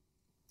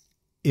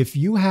 If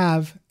you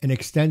have an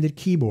extended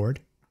keyboard,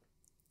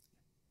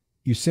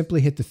 you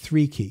simply hit the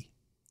 3 key.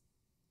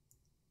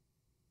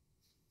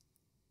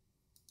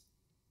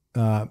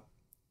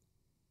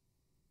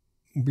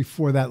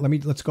 Before that,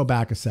 let's go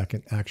back a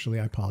second. Actually,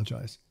 I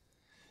apologize.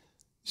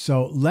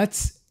 So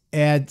let's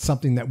add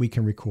something that we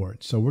can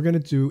record. So we're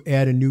going to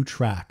add a new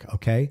track.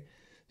 Okay.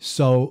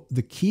 So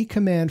the key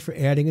command for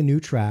adding a new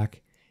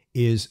track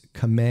is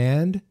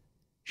Command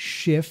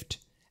Shift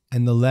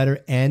and the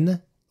letter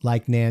N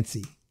like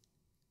Nancy.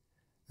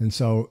 And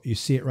so you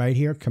see it right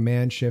here,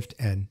 Command Shift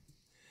N.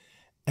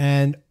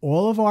 And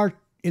all of our,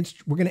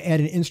 we're going to add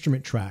an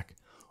instrument track.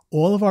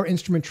 All of our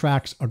instrument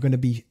tracks are going to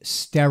be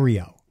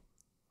stereo.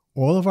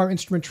 All of our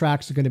instrument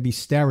tracks are going to be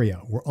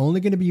stereo. We're only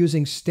going to be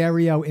using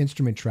stereo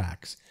instrument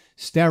tracks.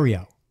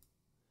 Stereo.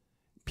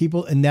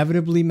 People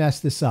inevitably mess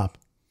this up.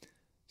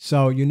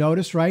 So you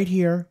notice right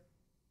here,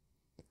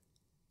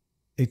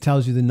 it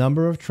tells you the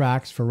number of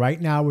tracks. For right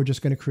now, we're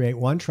just going to create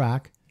one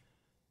track.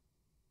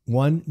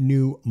 One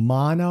new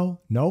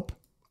mono. Nope.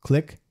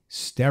 Click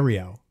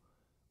stereo.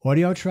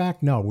 Audio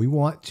track. No, we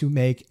want to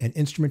make an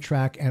instrument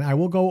track. And I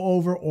will go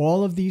over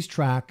all of these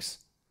tracks.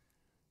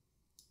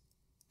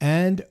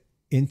 And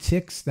in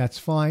ticks, that's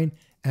fine.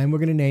 And we're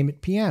going to name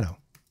it piano.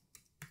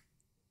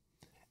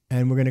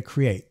 And we're going to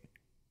create.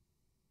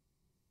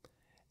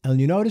 And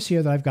you notice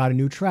here that I've got a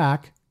new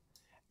track.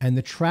 And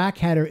the track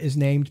header is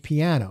named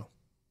piano.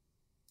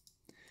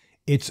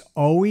 It's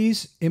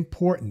always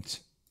important,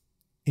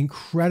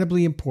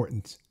 incredibly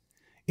important.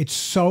 It's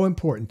so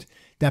important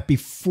that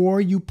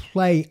before you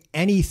play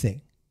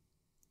anything,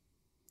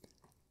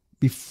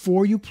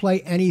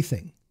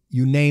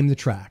 you name the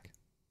track.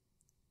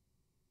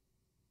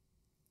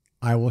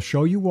 I will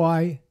show you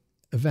why,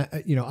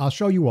 I'll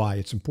show you why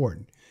it's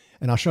important.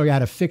 And I'll show you how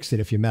to fix it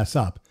if you mess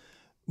up,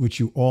 which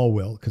you all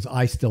will, because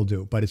I still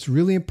do. But it's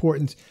really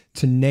important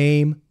to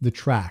name the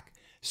track.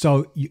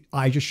 So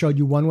I just showed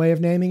you one way of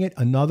naming it.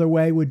 Another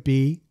way would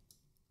be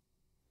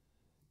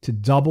to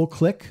double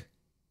click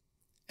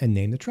and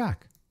name the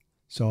track.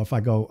 So if I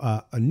go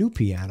a new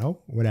piano,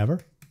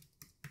 whatever,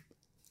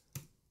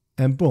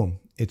 and boom,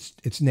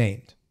 it's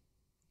named.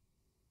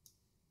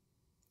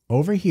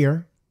 Over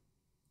here,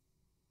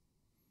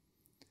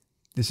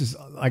 this is,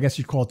 I guess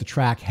you'd call it the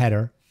track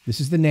header.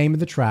 This is the name of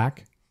the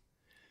track.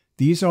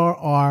 These are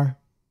our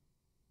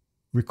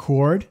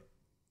record,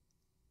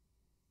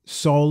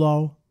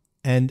 solo,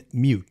 and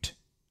mute,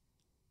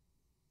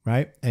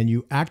 right? And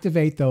you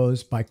activate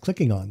those by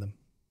clicking on them.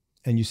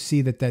 And you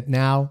see that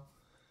now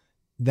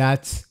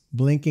that's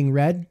blinking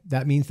red.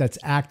 That means that's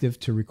active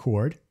to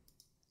record.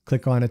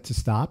 Click on it to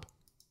stop.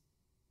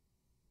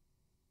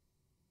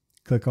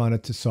 Click on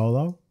it to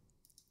solo.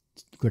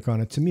 Click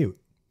on it to mute.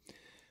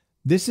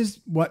 This is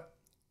what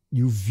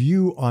you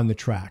view on the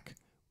track.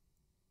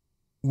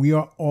 We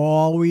are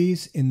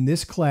always in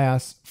this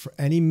class for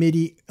any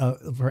MIDI,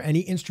 for any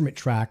instrument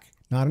track,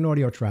 not an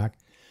audio track,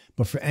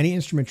 but for any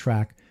instrument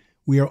track,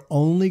 we are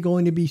only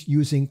going to be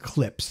using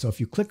clips. So if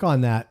you click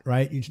on that,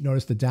 right, you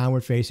notice the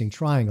downward facing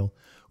triangle.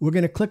 We're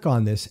going to click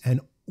on this and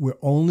we're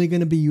only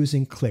going to be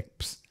using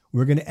clips.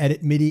 We're going to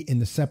edit MIDI in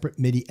the separate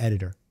MIDI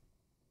editor.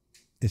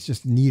 It's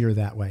just neater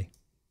that way.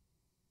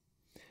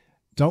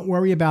 Don't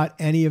worry about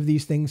any of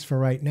these things for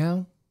right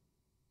now.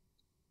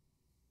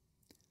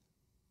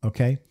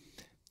 Okay.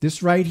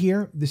 This right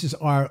here, this is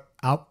our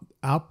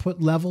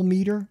output level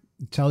meter.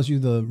 It tells you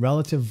the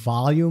relative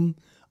volume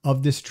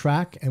of this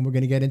track, and we're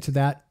going to get into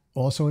that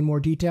also in more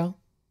detail.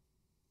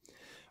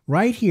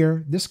 Right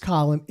here, this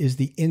column is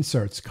the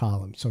inserts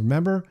column. So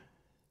remember,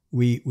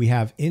 we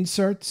have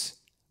inserts,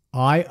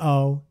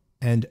 I/O,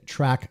 and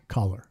track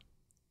color.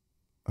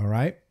 All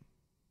right.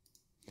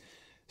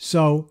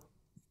 So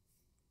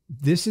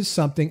this is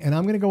something, and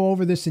I'm going to go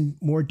over this in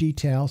more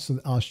detail. So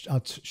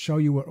I'll show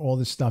you what all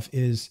this stuff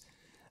is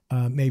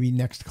maybe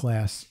next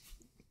class.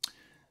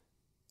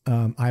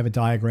 I have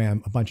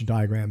a bunch of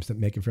diagrams that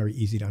make it very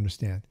easy to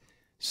understand.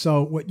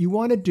 So what you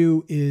want to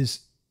do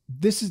is,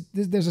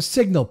 there's a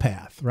signal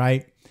path,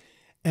 right?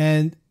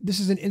 And this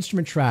is an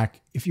instrument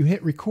track. If you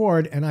hit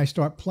record and I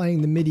start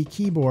playing the MIDI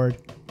keyboard,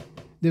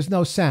 there's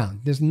no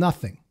sound. There's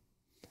nothing,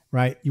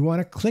 right? You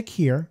want to click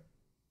here,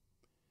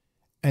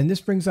 and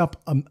this brings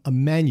up a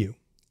menu.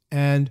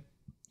 And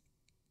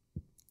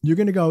you're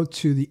going to go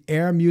to the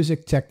Air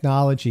Music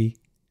Technology,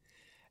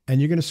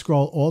 and you're going to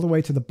scroll all the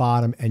way to the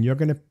bottom, and you're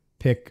going to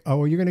pick,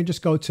 you're going to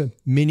just go to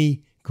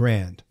Mini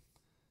Grand,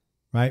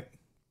 right?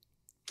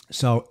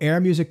 So Air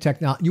Music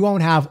Technology, you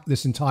won't have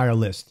this entire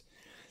list.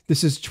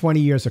 This is 20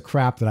 years of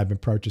crap that I've been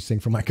purchasing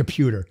for my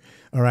computer.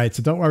 All right,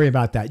 so don't worry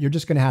about that. You're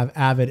just going to have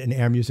Avid and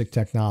Air Music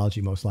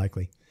Technology most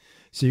likely.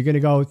 So you're going to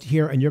go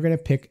here and you're going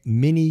to pick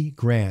Mini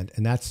Grand,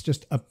 and that's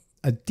just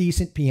a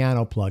decent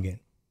piano plugin.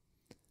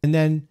 And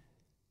then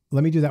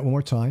let me do that one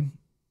more time.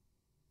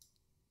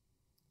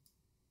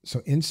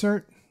 So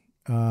insert,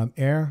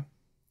 Air,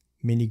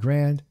 Mini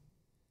Grand,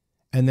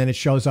 and then it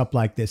shows up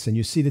like this. And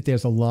you see that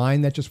there's a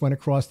line that just went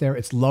across there.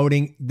 It's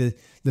loading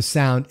the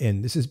sound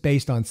in. This is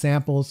based on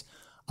samples.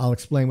 I'll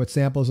explain what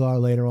samples are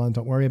later on.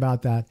 Don't worry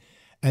about that.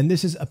 And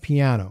this is a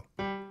piano.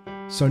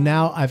 So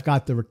now I've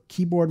got the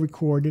keyboard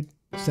recorded,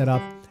 set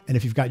up. And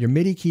if you've got your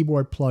MIDI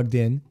keyboard plugged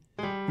in,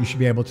 you should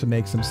be able to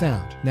make some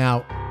sound.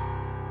 Now,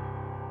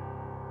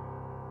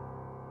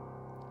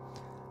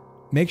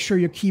 make sure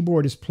your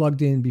keyboard is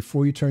plugged in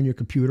before you turn your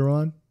computer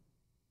on.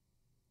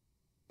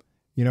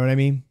 You know what I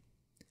mean?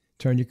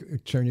 Turn your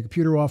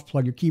computer off,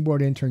 plug your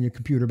keyboard in, turn your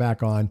computer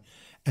back on,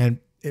 and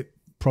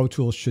Pro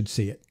Tools should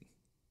see it.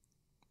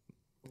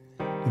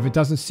 If it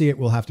doesn't see it,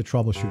 we'll have to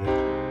troubleshoot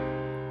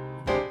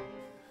it.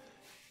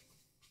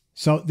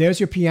 So there's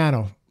your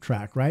piano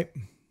track, right?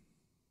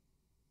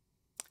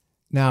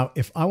 Now,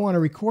 if I want to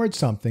record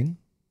something,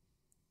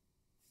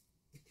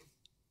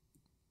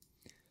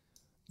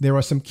 there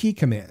are some key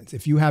commands.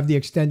 If you have the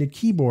extended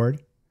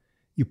keyboard,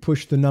 you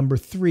push the number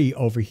 3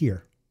 over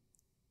here,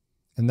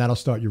 and that'll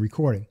start your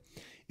recording.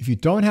 If you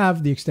don't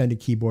have the extended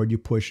keyboard, you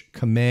push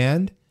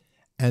Command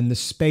and the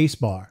space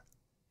bar.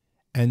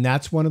 And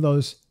that's one of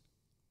those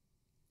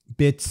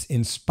bits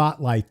in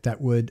Spotlight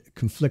that would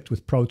conflict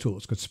with Pro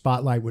Tools, because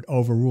Spotlight would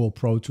overrule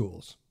Pro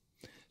Tools.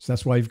 So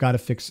that's why you've got to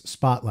fix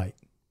Spotlight.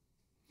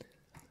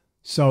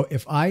 So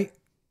if I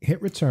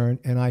hit return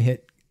and I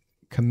hit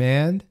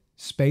Command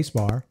space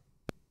bar,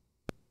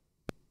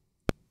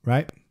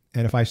 right?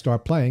 And if I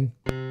start playing,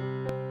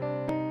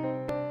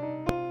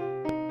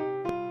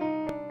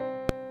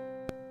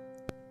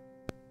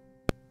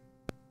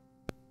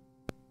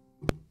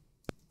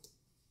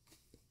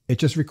 it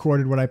just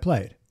recorded what I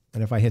played.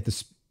 And if I hit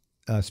the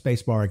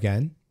space bar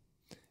again,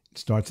 it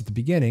starts at the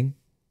beginning.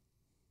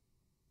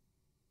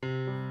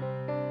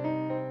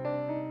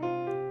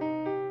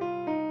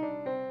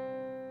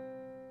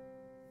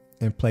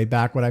 And play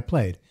back what I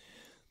played.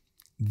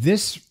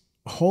 This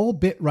whole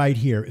bit right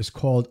here is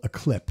called a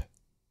clip.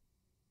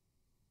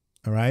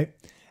 All right.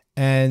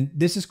 And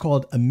this is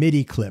called a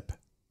MIDI clip.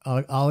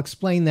 I'll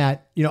explain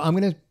that. You know, I'm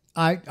going to,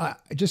 I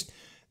just,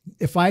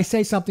 if I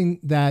say something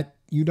that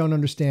you don't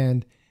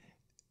understand,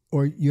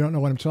 or you don't know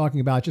what I'm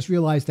talking about, just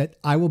realize that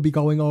I will be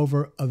going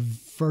over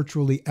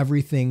virtually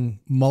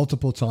everything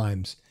multiple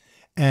times.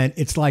 And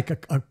it's like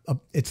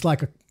it's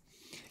like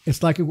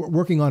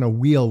working on a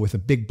wheel with a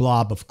big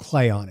blob of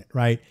clay on it,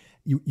 right?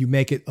 You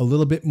make it a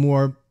little bit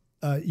more,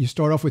 you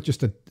start off with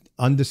just an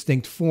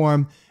undistinct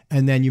form,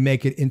 and then you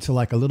make it into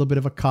like a little bit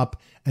of a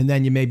cup, and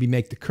then you maybe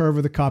make the curve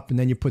of the cup, and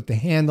then you put the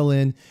handle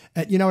in.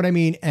 You know what I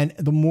mean? And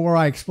the more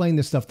I explain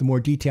this stuff, the more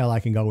detail I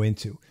can go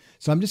into.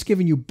 So I'm just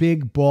giving you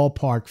big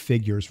ballpark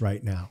figures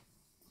right now.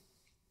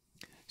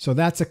 So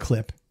that's a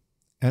clip,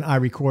 and I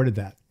recorded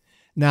that.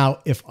 Now,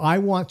 if I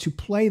want to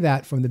play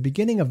that from the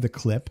beginning of the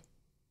clip,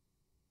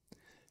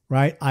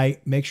 right, I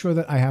make sure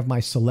that I have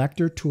my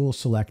selector tool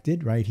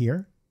selected right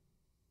here.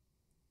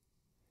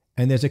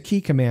 And there's a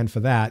key command for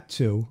that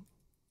too.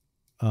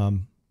 Right,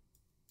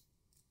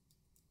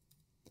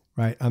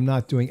 I'm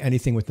not doing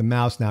anything with the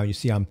mouse now. You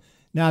see I'm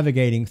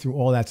navigating through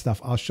all that stuff.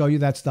 I'll show you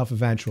that stuff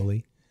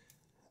eventually.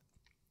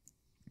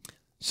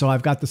 So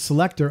I've got the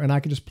selector, and I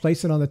can just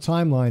place it on the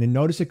timeline, and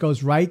notice it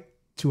goes right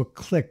to a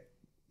click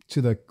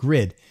to the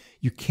grid.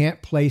 You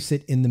can't place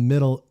it in the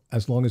middle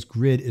as long as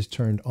grid is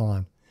turned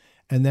on.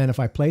 And then if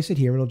I place it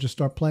here, it'll just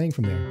start playing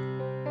from there.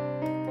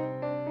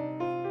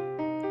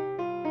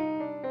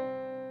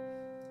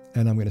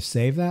 And I'm going to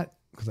save that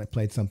because I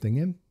played something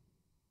in.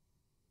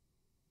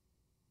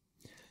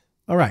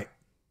 All right.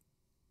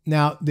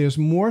 Now, there's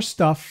more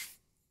stuff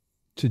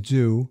to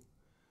do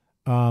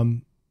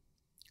in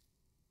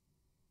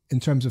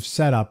terms of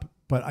setup,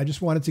 but I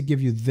just wanted to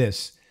give you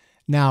this.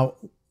 Now,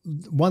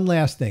 one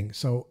last thing.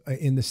 So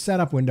in the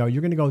setup window,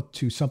 you're going to go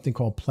to something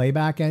called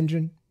Playback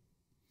Engine,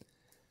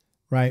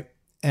 right?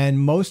 And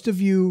most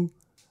of you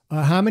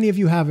How many of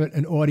you have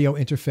an audio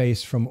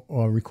interface from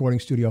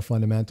Recording Studio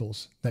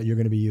Fundamentals that you're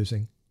going to be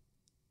using,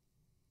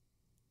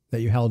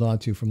 that you held on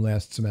to from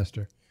last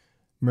semester?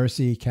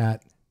 Mercy,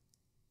 Kat.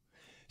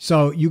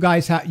 So you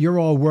guys you're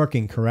all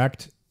working,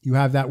 correct? You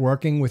have that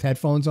working with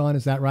headphones on,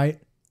 is that right?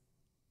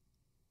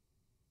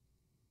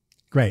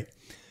 Great.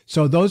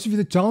 So those of you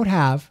that don't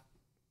have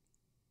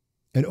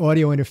an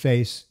audio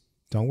interface,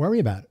 don't worry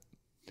about it.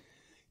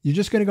 You're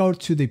just going to go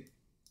to the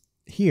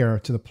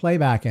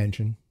playback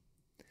engine,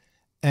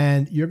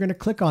 and you're going to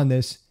click on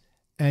this,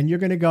 and you're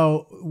going to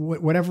go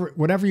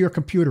whatever your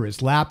computer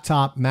is,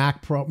 laptop,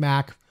 Mac or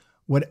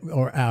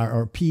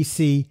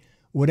PC,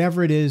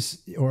 whatever it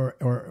is, or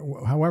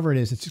however it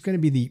is, it's just going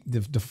to be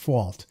the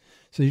default.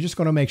 So you're just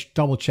going to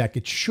double check.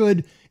 It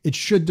should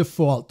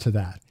default to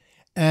that.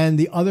 And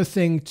the other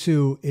thing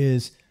too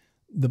is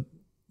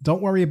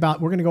don't worry about,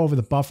 we're going to go over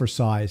the buffer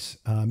size.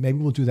 Maybe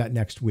we'll do that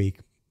next week,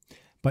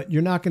 but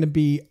you're not going to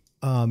be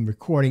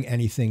recording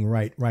anything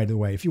right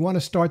away. If you want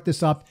to start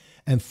this up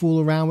and fool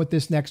around with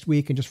this next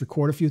week and just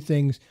record a few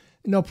things,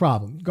 no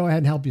problem. Go ahead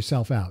and help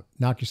yourself out,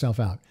 knock yourself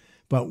out.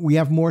 But we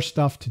have more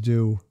stuff to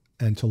do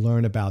and to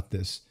learn about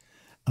this.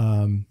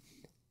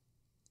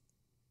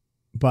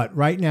 But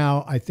right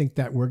now, I think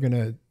that we're going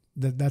to,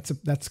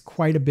 that's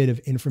quite a bit of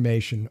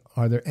information.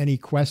 Are there any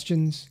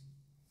questions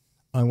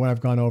on what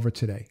I've gone over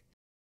today?